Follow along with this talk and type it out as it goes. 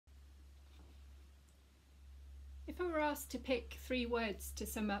I were asked to pick 3 words to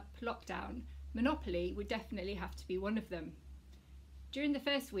sum up lockdown, monopoly would definitely have to be one of them. During the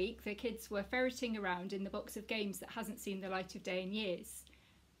first week, the kids were ferreting around in the box of games that hasn't seen the light of day in years.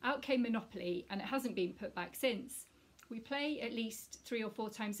 Out came Monopoly, and it hasn't been put back since. We play at least 3 or 4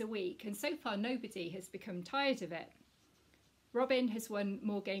 times a week, and so far nobody has become tired of it. Robin has won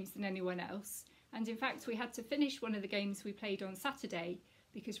more games than anyone else, and in fact we had to finish one of the games we played on Saturday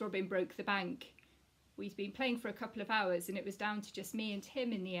because Robin broke the bank. We'd been playing for a couple of hours and it was down to just me and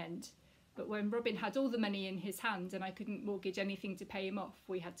him in the end. But when Robin had all the money in his hand and I couldn't mortgage anything to pay him off,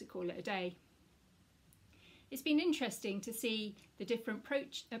 we had to call it a day. It's been interesting to see the different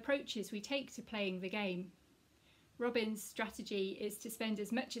approaches we take to playing the game. Robin's strategy is to spend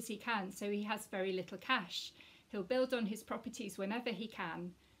as much as he can, so he has very little cash. He'll build on his properties whenever he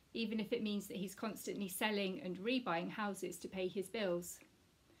can, even if it means that he's constantly selling and rebuying houses to pay his bills.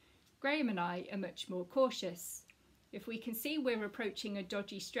 Graham and I are much more cautious. If we can see we're approaching a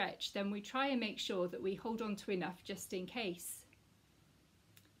dodgy stretch, then we try and make sure that we hold on to enough just in case.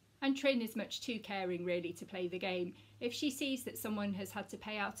 And Trin is much too caring really to play the game. If she sees that someone has had to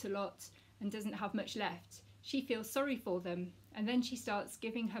pay out a lot and doesn't have much left, she feels sorry for them, and then she starts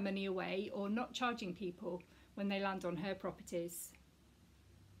giving her money away or not charging people when they land on her properties.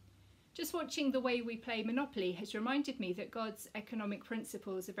 Just watching the way we play Monopoly has reminded me that God's economic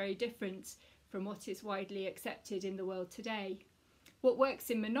principles are very different from what is widely accepted in the world today. What works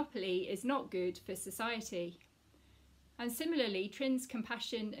in Monopoly is not good for society. And similarly, Trin's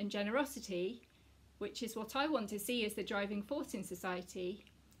compassion and generosity, which is what I want to see as the driving force in society,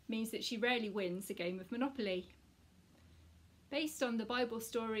 means that she rarely wins a game of Monopoly. Based on the Bible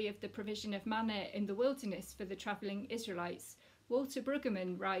story of the provision of manna in the wilderness for the travelling Israelites, Walter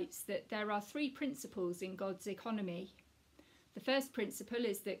Brueggemann writes that there are 3 principles in God's economy. The first principle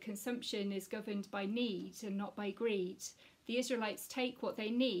is that consumption is governed by need and not by greed. The Israelites take what they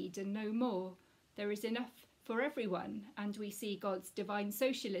need and no more. There is enough for everyone, and we see God's divine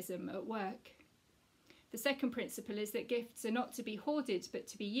socialism at work. The second principle is that gifts are not to be hoarded but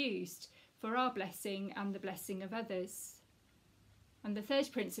to be used for our blessing and the blessing of others. And the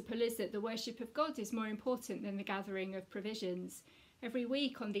third principle is that the worship of God is more important than the gathering of provisions. Every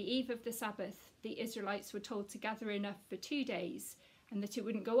week on the eve of the Sabbath, the Israelites were told to gather enough for 2 days and that it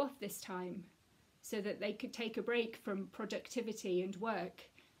wouldn't go off this time, so that they could take a break from productivity and work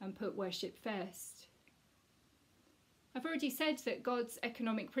and put worship first. I've already said that God's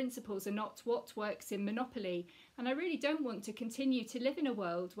economic principles are not what works in Monopoly, and I really don't want to continue to live in a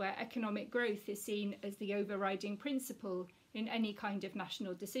world where economic growth is seen as the overriding principle in any kind of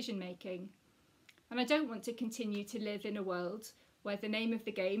national decision making. And I don't want to continue to live in a world where the name of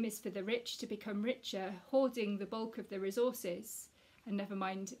the game is for the rich to become richer, hoarding the bulk of the resources, and never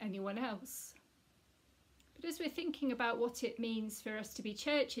mind anyone else. But as we're thinking about what it means for us to be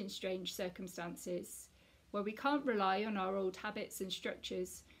church in strange circumstances, where we can't rely on our old habits and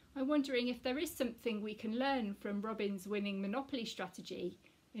structures, I'm wondering if there is something we can learn from Robin's winning Monopoly strategy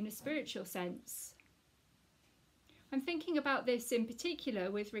in a spiritual sense. I'm thinking about this in particular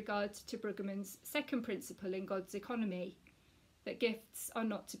with regard to Brueggemann's second principle in God's economy, that gifts are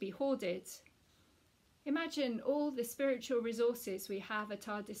not to be hoarded. Imagine all the spiritual resources we have at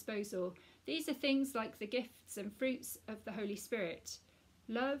our disposal. These are things like the gifts and fruits of the Holy Spirit: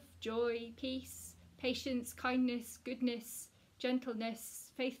 love, joy, peace, patience, kindness, goodness,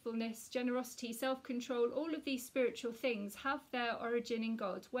 gentleness, faithfulness, generosity, self-control. All of these spiritual things have their origin in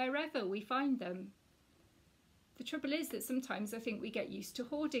God, wherever we find them. The trouble is that sometimes I think we get used to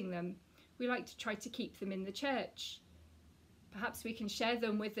hoarding them. We like to try to keep them in the church. Perhaps we can share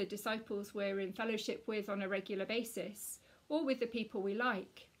them with the disciples we're in fellowship with on a regular basis, or with the people we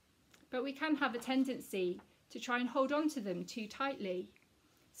like. But we can have a tendency to try and hold on to them too tightly.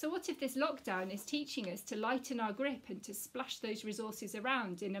 So what if this lockdown is teaching us to lighten our grip and to splash those resources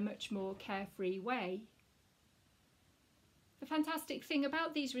around in a much more carefree way? The fantastic thing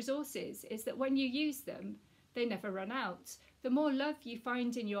about these resources is that when you use them, they never run out. The more love you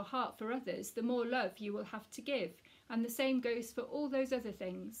find in your heart for others, the more love you will have to give, and the same goes for all those other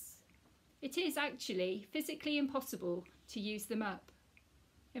things. It is actually physically impossible to use them up.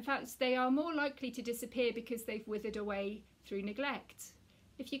 In fact, they are more likely to disappear because they've withered away through neglect.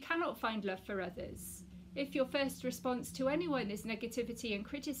 If you cannot find love for others, if your first response to anyone is negativity and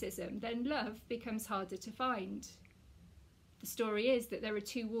criticism, then love becomes harder to find. The story is that there are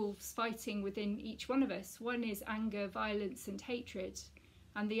 2 wolves fighting within each one of us. One is anger, violence and hatred,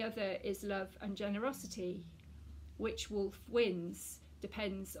 and the other is love and generosity. Which wolf wins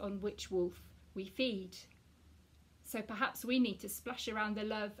depends on which wolf we feed. So perhaps we need to splash around the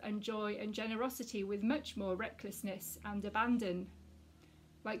love and joy and generosity with much more recklessness and abandon.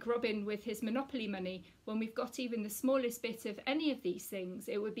 Like Robin with his Monopoly money, when we've got even the smallest bit of any of these things,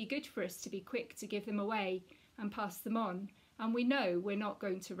 it would be good for us to be quick to give them away and pass them on, and we know we're not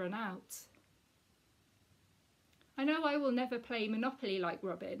going to run out. I know I will never play Monopoly like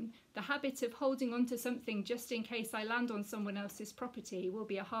Robin. The habit of holding on to something just in case I land on someone else's property will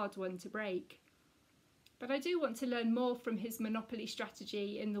be a hard one to break. But I do want to learn more from his Monopoly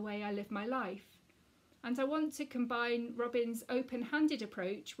strategy in the way I live my life. And I want to combine Robin's open-handed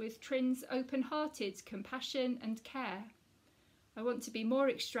approach with Trin's open-hearted compassion and care. I want to be more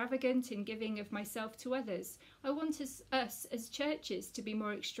extravagant in giving of myself to others. I want us as churches to be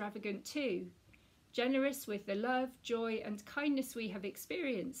more extravagant too, generous with the love, joy and kindness we have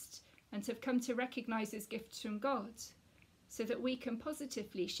experienced and have come to recognise as gifts from God, so that we can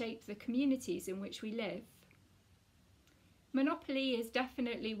positively shape the communities in which we live. Monopoly is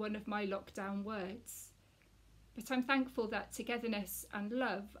definitely one of my lockdown words, but I'm thankful that togetherness and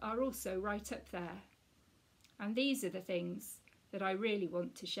love are also right up there. And these are the things that I really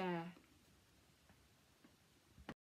want to share.